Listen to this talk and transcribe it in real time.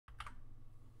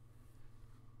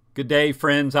Good day,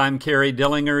 friends. I'm Kerry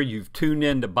Dillinger. You've tuned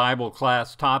in to Bible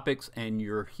Class Topics, and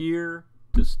you're here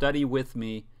to study with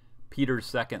me Peter's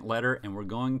second letter, and we're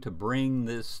going to bring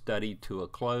this study to a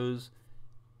close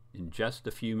in just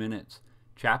a few minutes.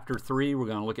 Chapter 3, we're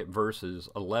going to look at verses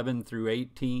 11 through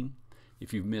 18.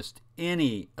 If you've missed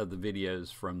any of the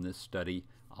videos from this study,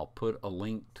 I'll put a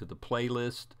link to the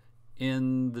playlist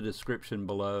in the description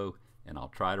below, and I'll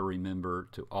try to remember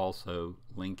to also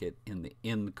link it in the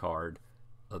end card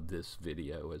of this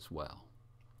video as well.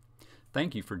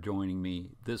 Thank you for joining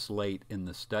me this late in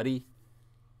the study.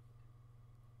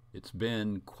 It's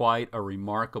been quite a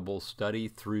remarkable study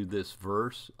through this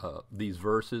these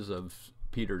verses of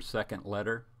Peter's second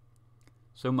letter.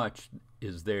 So much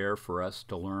is there for us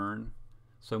to learn.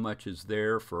 So much is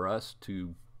there for us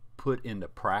to put into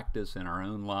practice in our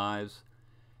own lives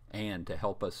and to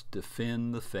help us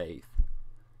defend the faith.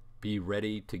 Be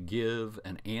ready to give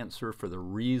an answer for the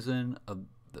reason of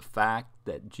the fact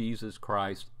that Jesus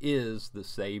Christ is the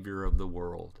Savior of the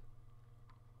world.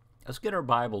 Let's get our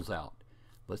Bibles out.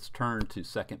 Let's turn to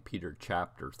 2 Peter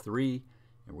chapter 3,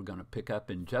 and we're going to pick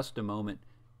up in just a moment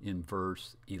in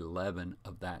verse 11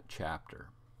 of that chapter.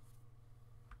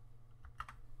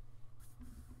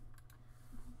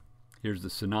 Here's the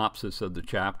synopsis of the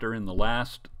chapter. In the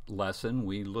last lesson,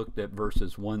 we looked at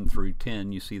verses 1 through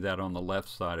 10. You see that on the left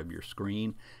side of your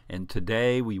screen. And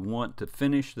today we want to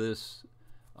finish this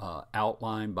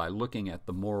outline by looking at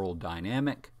the moral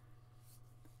dynamic,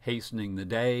 hastening the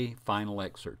day, final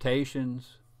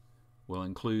exhortations. Will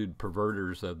include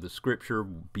perverters of the Scripture,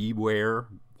 beware,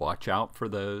 watch out for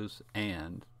those,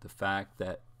 and the fact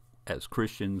that as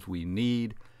Christians we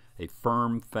need a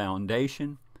firm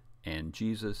foundation, and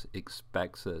Jesus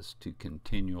expects us to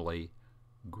continually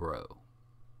grow.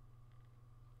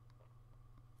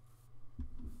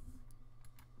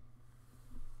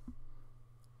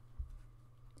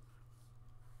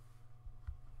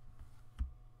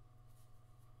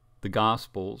 The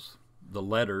Gospels, the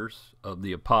letters of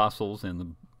the apostles and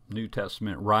the New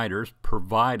Testament writers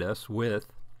provide us with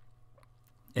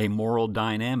a moral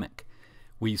dynamic.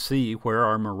 We see where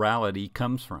our morality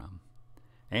comes from,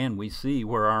 and we see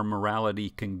where our morality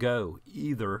can go,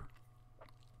 either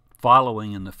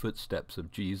following in the footsteps of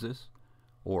Jesus,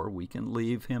 or we can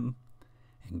leave him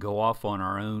and go off on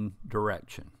our own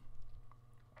direction.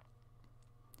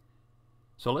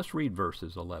 So let's read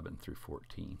verses 11 through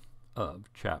 14 of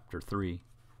chapter 3.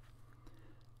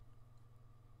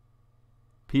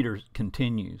 Peter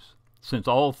continues, "Since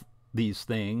all these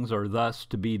things are thus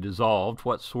to be dissolved,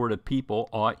 what sort of people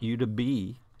ought you to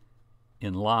be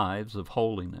in lives of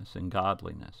holiness and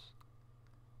godliness,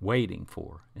 waiting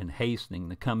for and hastening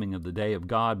the coming of the day of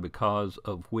God, because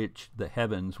of which the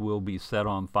heavens will be set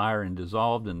on fire and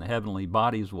dissolved, and the heavenly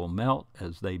bodies will melt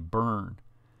as they burn.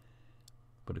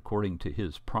 But according to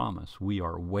his promise, we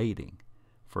are waiting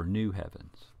for new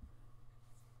heavens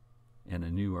and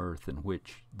a new earth in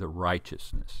which the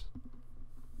righteousness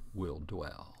will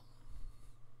dwell."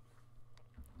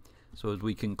 So as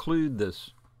we conclude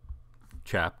this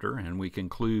chapter and we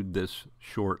conclude this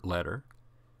short letter,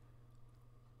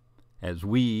 as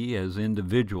we as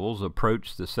individuals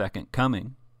approach the second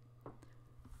coming,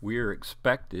 we are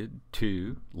expected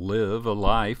to live a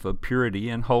life of purity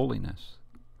and holiness.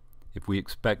 If we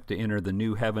expect to enter the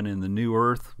new heaven and the new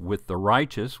earth with the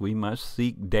righteous, we must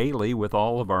seek daily with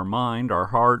all of our mind, our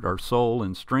heart, our soul,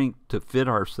 and strength to fit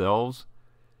ourselves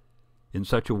in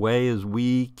such a way as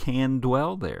we can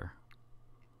dwell there.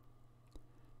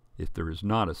 If there is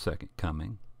not a second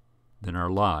coming, then our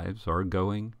lives are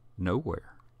going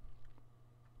nowhere.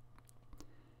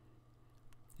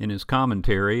 In his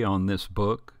commentary on this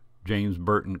book, James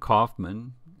Burton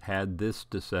Kaufman had this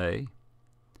to say: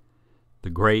 "The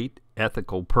great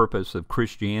ethical purpose of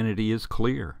Christianity is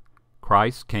clear.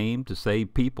 Christ came to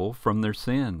save people from their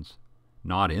sins,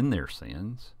 not in their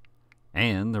sins,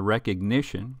 and the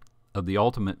recognition of the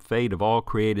ultimate fate of all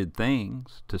created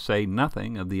things, to say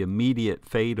nothing of the immediate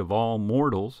fate of all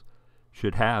mortals,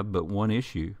 should have but one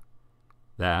issue,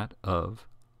 that of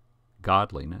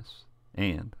godliness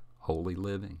and holy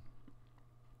living."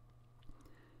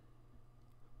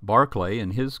 Barclay,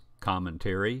 in his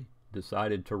commentary,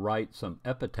 decided to write some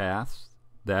epitaphs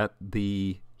that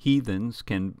the heathens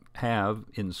can have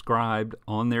inscribed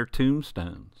on their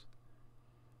tombstones.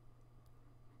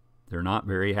 They're not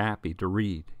very happy to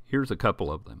read. Here's a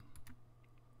couple of them.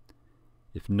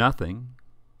 "If nothing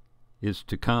is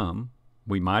to come,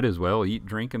 we might as well eat,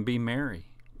 drink, and be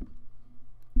merry."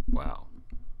 Wow,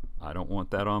 I don't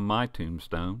want that on my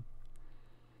tombstone.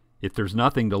 "If there's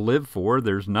nothing to live for,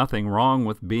 there's nothing wrong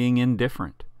with being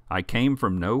indifferent. I came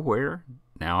from nowhere,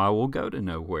 now I will go to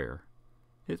nowhere.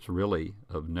 it's really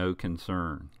of no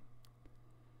concern.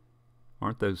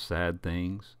 Aren't those sad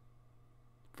things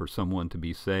for someone to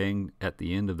be saying at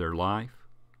the end of their life?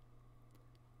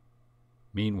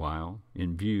 Meanwhile,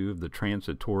 in view of the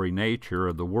transitory nature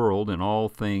of the world and all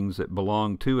things that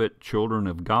belong to it, children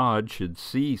of God should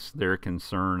cease their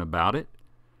concern about it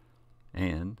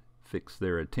and fix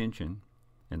their attention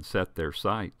and set their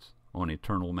sights on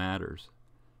eternal matters.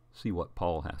 See what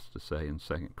Paul has to say in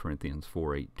 2 Corinthians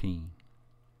 4:18.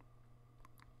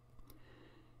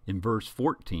 In verse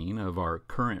 14 of our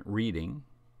current reading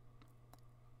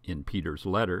in Peter's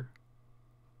letter,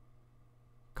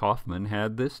 Kaufman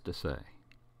had this to say.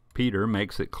 Peter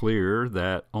makes it clear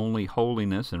that only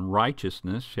holiness and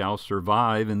righteousness shall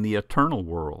survive in the eternal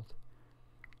world,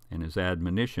 and his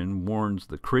admonition warns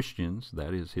the Christians,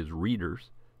 that is, his readers,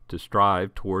 to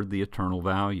strive toward the eternal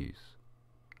values.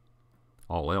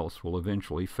 All else will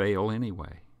eventually fail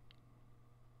anyway.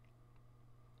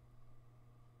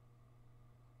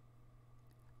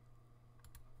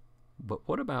 But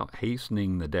what about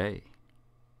hastening the day?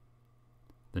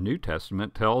 The New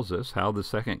Testament tells us how the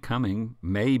second coming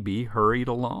may be hurried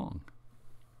along.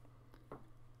 It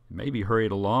may be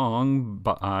hurried along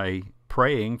by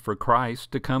praying for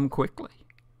Christ to come quickly.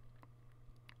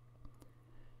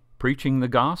 Preaching the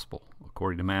gospel,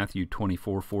 according to Matthew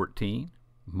 24:14,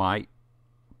 might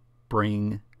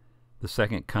bring the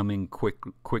second coming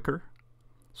quicker.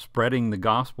 Spreading the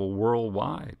gospel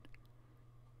worldwide,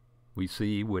 we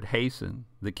see, would hasten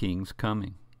the King's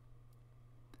coming.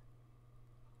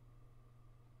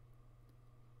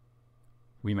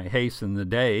 We may hasten the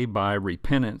day by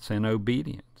repentance and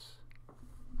obedience.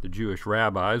 The Jewish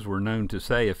rabbis were known to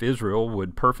say if Israel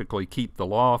would perfectly keep the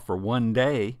law for one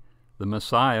day, the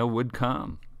Messiah would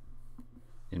come.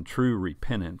 In true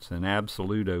repentance and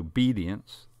absolute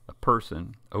obedience, a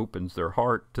person opens their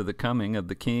heart to the coming of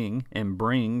the King and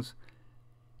brings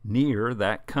near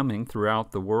that coming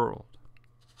throughout the world.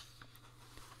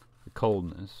 The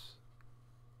coldness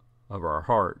of our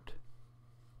heart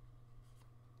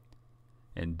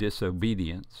and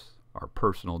disobedience, our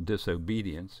personal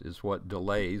disobedience, is what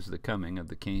delays the coming of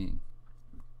the King.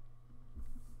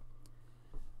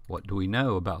 What do we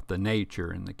know about the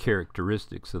nature and the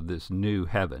characteristics of this new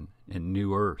heaven and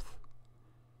new earth?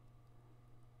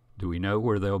 Do we know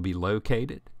where they'll be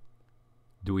located?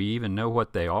 Do we even know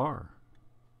what they are?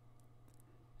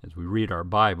 As we read our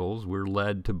Bibles, we're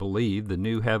led to believe the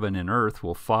new heaven and earth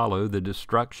will follow the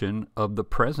destruction of the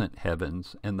present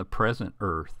heavens and the present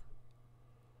earth.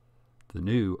 The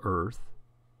new earth,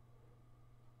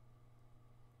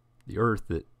 the earth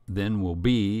that then will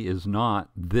be, is not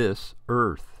this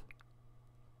earth.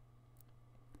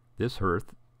 This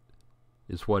earth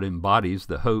is what embodies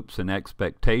the hopes and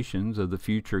expectations of the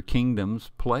future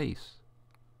kingdom's place.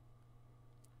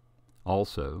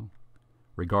 Also,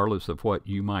 regardless of what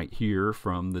you might hear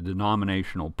from the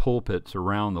denominational pulpits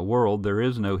around the world, there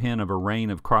is no hint of a reign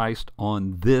of Christ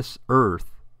on this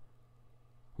earth,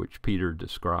 which Peter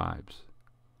describes.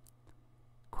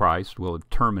 Christ will have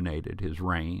terminated his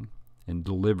reign and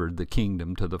delivered the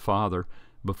kingdom to the Father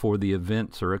before the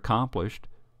events are accomplished,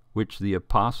 which the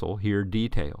apostle here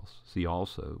details. See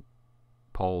also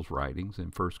Paul's writings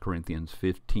in 1 Corinthians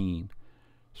 15,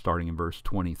 starting in verse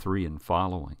 23 and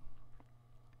following.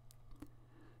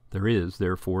 There is,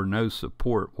 therefore, no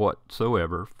support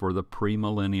whatsoever for the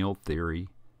premillennial theory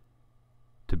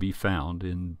to be found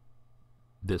in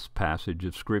this passage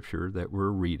of Scripture that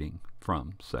we're reading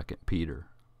from 2 Peter.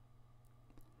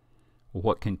 Well,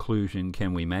 what conclusion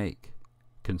can we make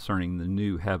concerning the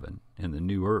new heaven and the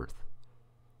new earth?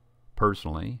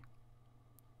 Personally,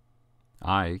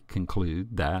 I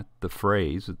conclude that the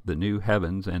phrase, the new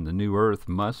heavens and the new earth,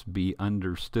 must be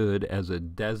understood as a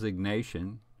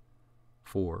designation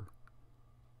for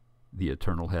the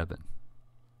eternal heaven,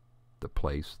 the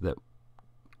place that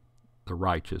the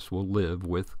righteous will live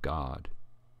with God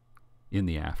in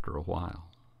the after a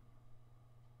while.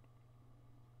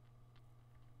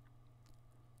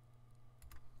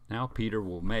 Now Peter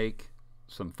will make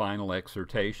some final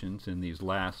exhortations in these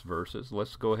last verses.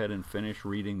 Let's go ahead and finish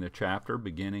reading the chapter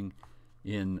beginning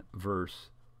in verse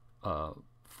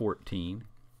 14,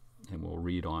 and we'll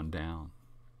read on down.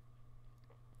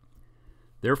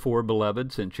 Therefore,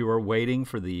 beloved, since you are waiting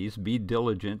for these, be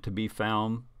diligent to be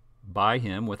found by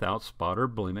him without spot or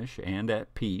blemish and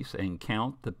at peace, and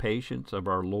count the patience of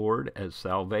our Lord as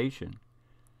salvation,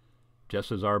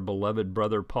 just as our beloved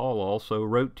brother Paul also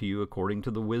wrote to you according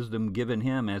to the wisdom given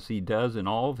him, as he does in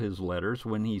all of his letters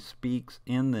when he speaks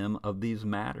in them of these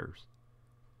matters.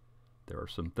 There are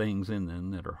some things in them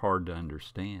that are hard to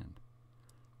understand.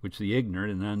 which the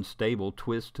ignorant and unstable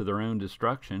twist to their own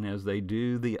destruction, as they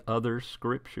do the other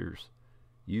Scriptures.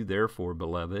 You therefore,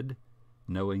 beloved,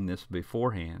 knowing this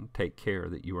beforehand, take care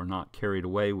that you are not carried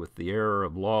away with the error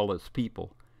of lawless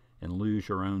people, and lose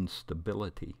your own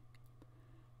stability,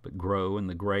 but grow in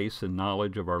the grace and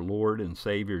knowledge of our Lord and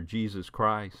Savior Jesus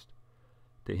Christ.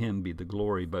 To him be the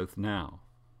glory both now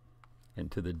and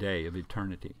to the day of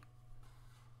eternity.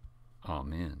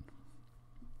 Amen.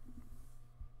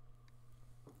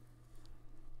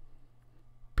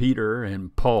 Peter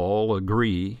and Paul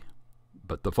agree,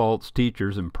 but the false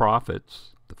teachers and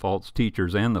prophets, the false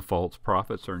teachers and the false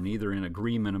prophets, are neither in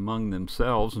agreement among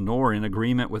themselves nor in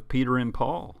agreement with Peter and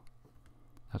Paul.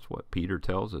 That's what Peter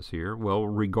tells us here. Well,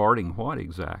 regarding what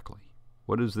exactly?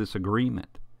 What is this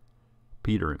agreement?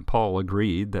 Peter and Paul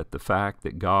agreed that the fact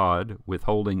that God,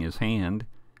 withholding his hand,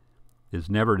 is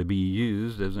never to be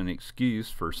used as an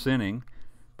excuse for sinning,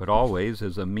 but always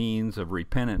as a means of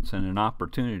repentance and an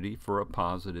opportunity for a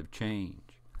positive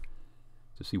change.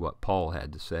 To see what Paul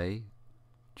had to say,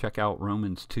 check out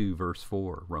Romans 2, verse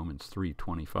 4, Romans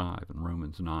 3:25, and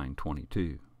Romans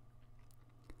 9:22.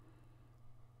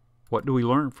 What do we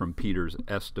learn from Peter's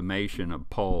estimation of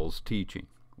Paul's teaching?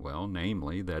 Well,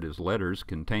 namely, that his letters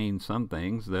contained some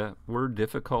things that were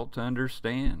difficult to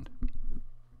understand.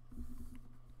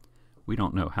 We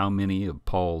don't know how many of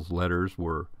Paul's letters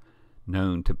were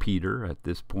known to Peter at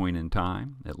this point in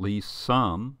time. At least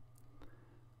some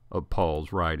of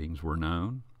Paul's writings were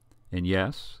known. And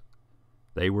yes,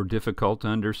 they were difficult to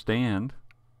understand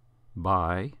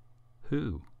by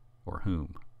who or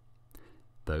whom?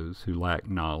 Those who lacked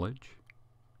knowledge,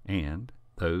 and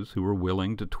those who were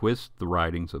willing to twist the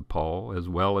writings of Paul as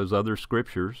well as other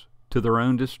scriptures to their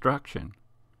own destruction.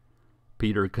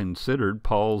 Peter considered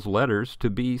Paul's letters to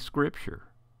be scripture.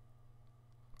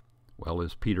 Well,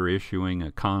 is Peter issuing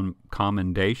a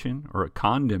commendation or a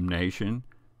condemnation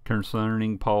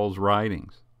concerning Paul's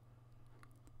writings?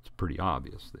 It's pretty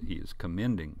obvious that he is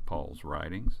commending Paul's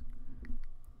writings,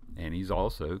 and he's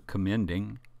also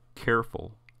commending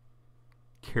careful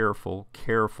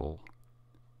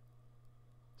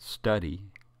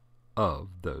study of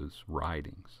those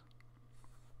writings.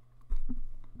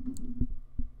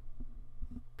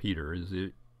 Peter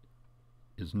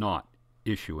is not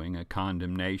issuing a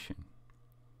condemnation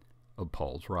of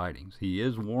Paul's writings. He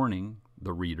is warning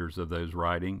the readers of those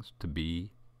writings to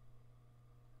be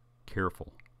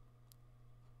careful.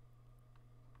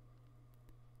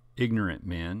 Ignorant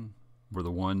men were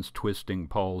the ones twisting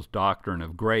Paul's doctrine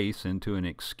of grace into an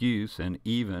excuse and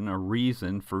even a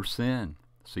reason for sin.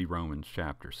 See Romans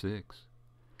chapter 6.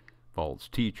 False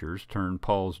teachers turned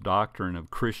Paul's doctrine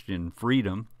of Christian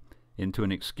freedom into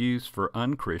an excuse for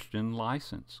unchristian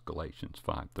license. Galatians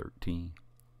 5:13.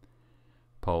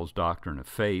 Paul's doctrine of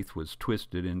faith was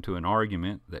twisted into an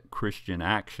argument that Christian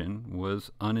action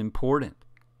was unimportant.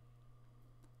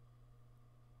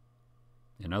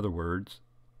 In other words,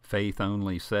 faith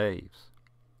only saves.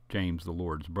 James, the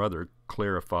Lord's brother,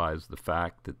 clarifies the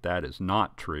fact that that is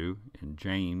not true in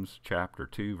James chapter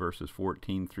 2, verses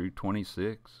 14 through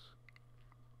 26.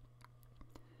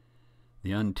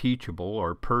 The unteachable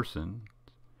are persons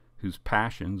whose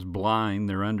passions blind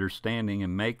their understanding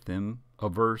and make them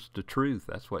averse to truth.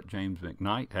 That's what James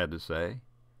McKnight had to say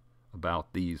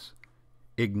about these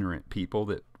ignorant people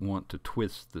that want to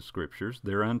twist the scriptures.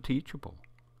 They're unteachable.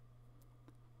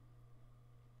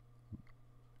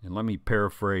 And let me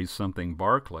paraphrase something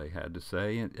Barclay had to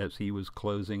say as he was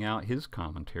closing out his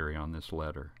commentary on this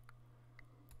letter.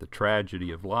 The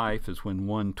tragedy of life is when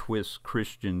one twists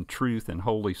Christian truth and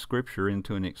Holy Scripture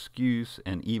into an excuse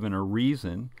and even a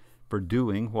reason for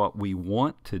doing what we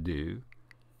want to do,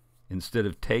 instead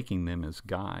of taking them as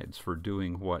guides for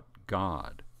doing what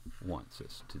God wants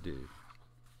us to do.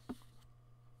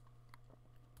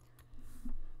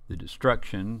 The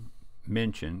destruction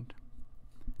mentioned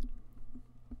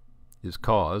is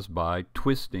caused by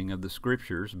twisting of the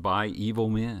Scriptures by evil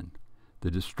men.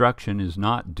 The destruction is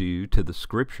not due to the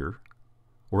Scripture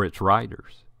or its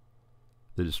writers.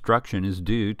 The destruction is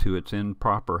due to its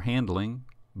improper handling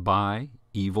by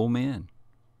evil men.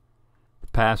 The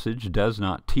passage does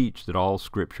not teach that all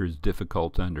Scripture is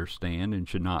difficult to understand and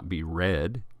should not be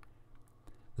read.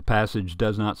 The passage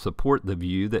does not support the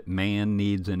view that man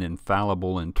needs an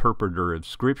infallible interpreter of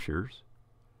Scriptures.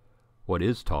 What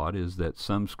is taught is that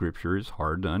some Scripture is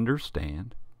hard to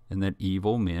understand, and that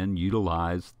evil men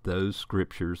utilize those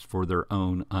Scriptures for their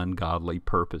own ungodly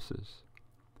purposes.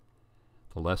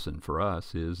 The lesson for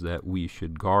us is that we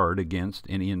should guard against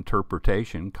any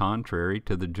interpretation contrary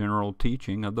to the general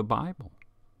teaching of the Bible.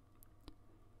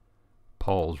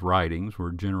 Paul's writings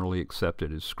were generally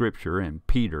accepted as Scripture, and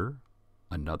Peter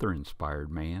another inspired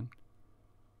man,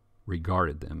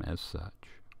 regarded them as such.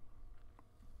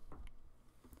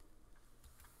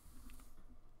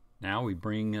 Now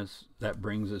that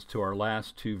brings us to our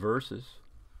last two verses.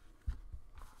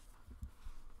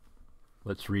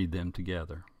 Let's read them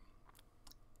together.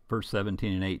 Verse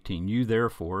 17 and 18, you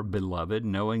therefore, beloved,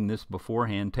 knowing this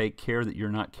beforehand, take care that you're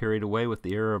not carried away with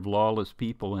the error of lawless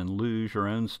people and lose your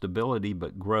own stability,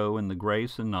 but grow in the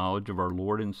grace and knowledge of our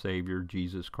Lord and Savior,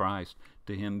 Jesus Christ.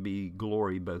 To him be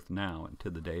glory both now and to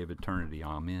the day of eternity.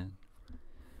 Amen.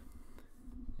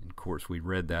 And of course, we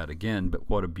read that again, but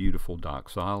what a beautiful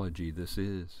doxology this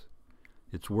is.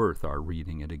 It's worth our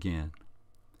reading it again.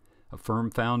 A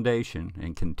firm foundation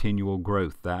and continual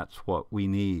growth, that's what we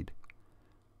need.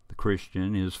 The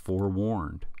Christian is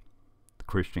forewarned. The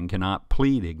Christian cannot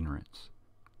plead ignorance.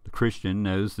 The Christian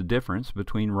knows the difference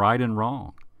between right and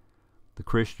wrong. The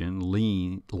Christian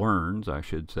learns,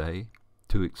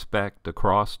 to expect a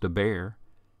cross to bear,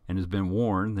 and has been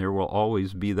warned there will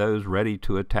always be those ready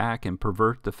to attack and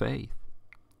pervert the faith.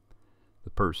 The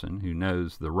person who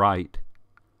knows the right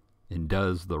and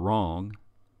does the wrong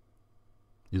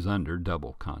is under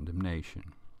double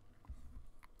condemnation.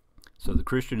 So the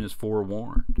Christian is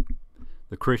forewarned.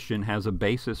 The Christian has a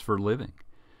basis for living.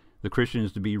 The Christian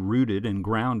is to be rooted and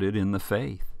grounded in the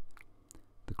faith.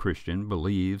 The Christian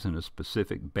believes in a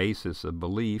specific basis of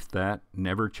belief that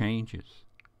never changes.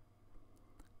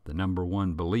 The number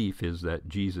one belief is that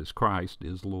Jesus Christ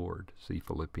is Lord. See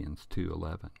Philippians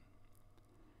 2:11.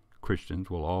 Christians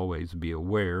will always be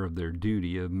aware of their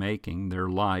duty of making their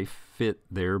life fit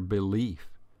their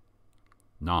belief,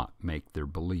 not make their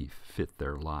belief fit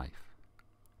their life.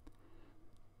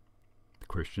 The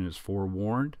Christian is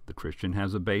forewarned. The Christian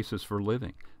has a basis for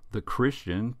living. The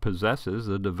Christian possesses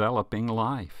a developing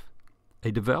life,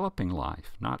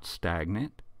 not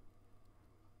stagnant,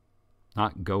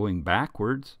 not going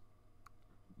backwards,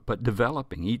 but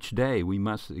developing. Each day we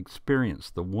must experience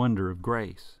the wonder of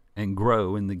grace and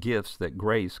grow in the gifts that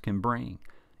grace can bring.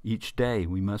 Each day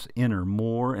we must enter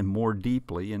more and more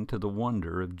deeply into the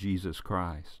wonder of Jesus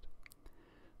Christ.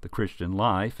 The Christian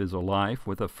life is a life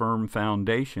with a firm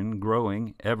foundation,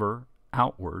 growing ever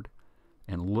outward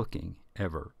and looking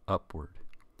ever upward.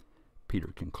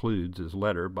 Peter concludes his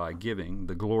letter by giving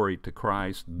the glory to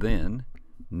Christ then,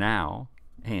 now,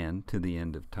 and to the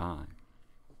end of time.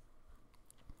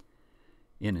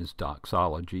 In his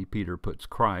doxology, Peter puts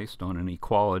Christ on an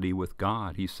equality with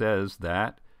God. He says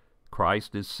that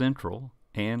Christ is central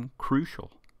and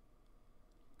crucial.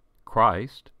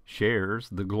 Christ shares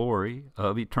the glory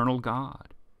of eternal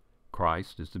God.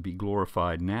 Christ is to be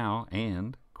glorified now,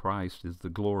 and Christ is the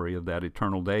glory of that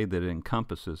eternal day that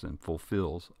encompasses and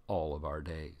fulfills all of our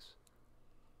days.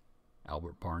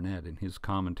 Albert Barnett in his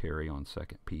commentary on 2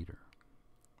 Peter.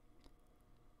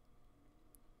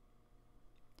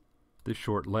 This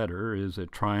short letter is a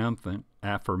triumphant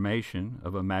affirmation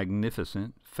of a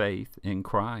magnificent faith in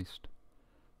Christ.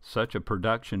 Such a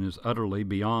production is utterly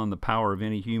beyond the power of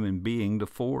any human being to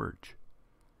forge.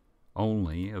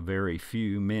 Only a very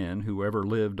few men who ever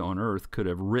lived on earth could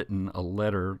have written a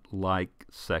letter like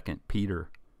 2 Peter.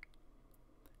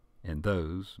 And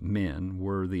those men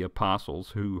were the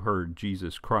apostles who heard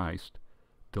Jesus Christ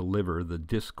deliver the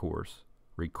discourse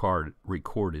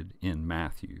recorded in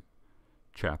Matthew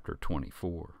chapter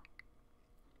 24.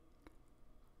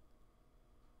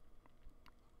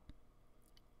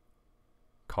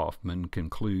 Kaufman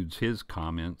concludes his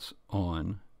comments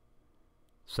on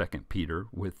 2 Peter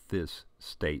with this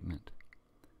statement.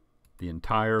 The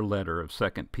entire letter of 2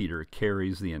 Peter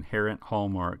carries the inherent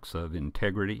hallmarks of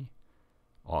integrity,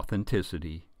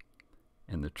 authenticity,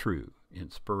 and the true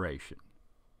inspiration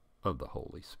of the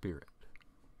Holy Spirit.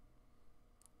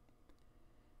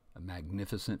 A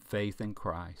magnificent faith in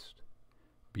Christ,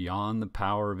 beyond the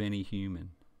power of any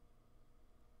human.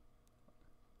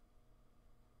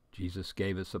 Jesus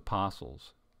gave us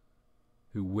apostles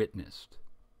who witnessed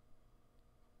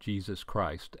Jesus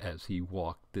Christ as he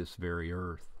walked this very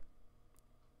earth.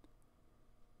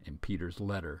 And Peter's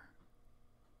letter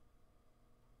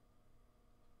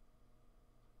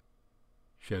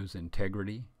shows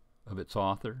integrity of its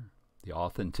author, the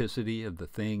authenticity of the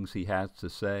things he has to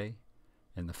say,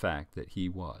 and the fact that he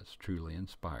was truly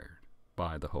inspired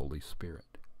by the Holy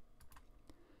Spirit.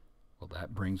 Well,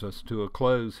 that brings us to a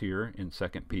close here in 2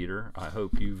 Peter. I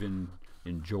hope you've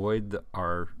enjoyed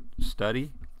our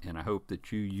study, and I hope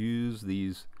that you use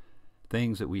these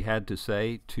things that we had to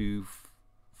say to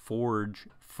forge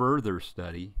further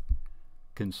study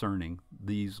concerning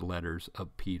these letters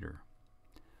of Peter.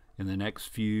 In the next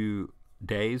few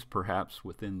days, perhaps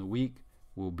within the week,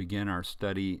 we'll begin our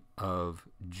study of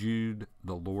Jude,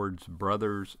 the Lord's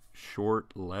brother's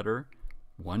short letter.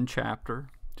 One chapter,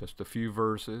 just a few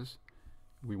verses.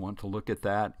 We want to look at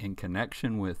that in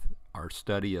connection with our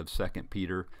study of 2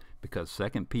 Peter, because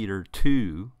 2 Peter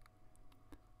 2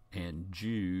 and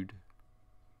Jude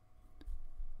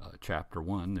chapter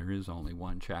 1, there is only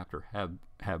one chapter,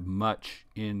 have much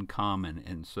in common,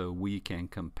 and so we can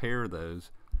compare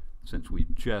those since we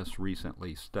just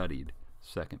recently studied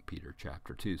 2 Peter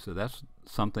chapter 2. So that's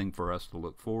something for us to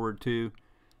look forward to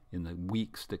in the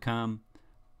weeks to come.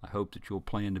 I hope that you'll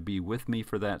plan to be with me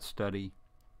for that study.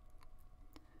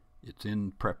 It's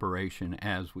in preparation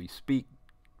as we speak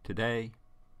today.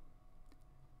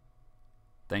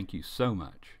 Thank you so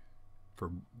much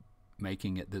for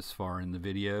making it this far in the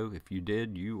video. If you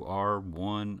did, you are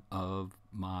one of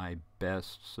my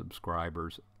best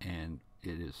subscribers, and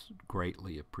it is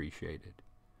greatly appreciated.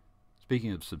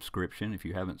 Speaking of subscription, if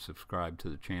you haven't subscribed to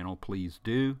the channel, please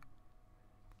do.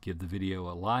 Give the video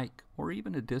a like or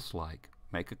even a dislike.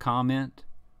 Make a comment.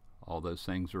 All those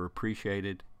things are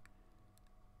appreciated.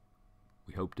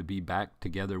 We hope to be back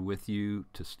together with you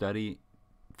to study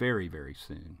very, very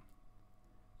soon.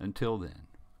 Until then,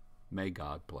 may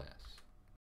God bless.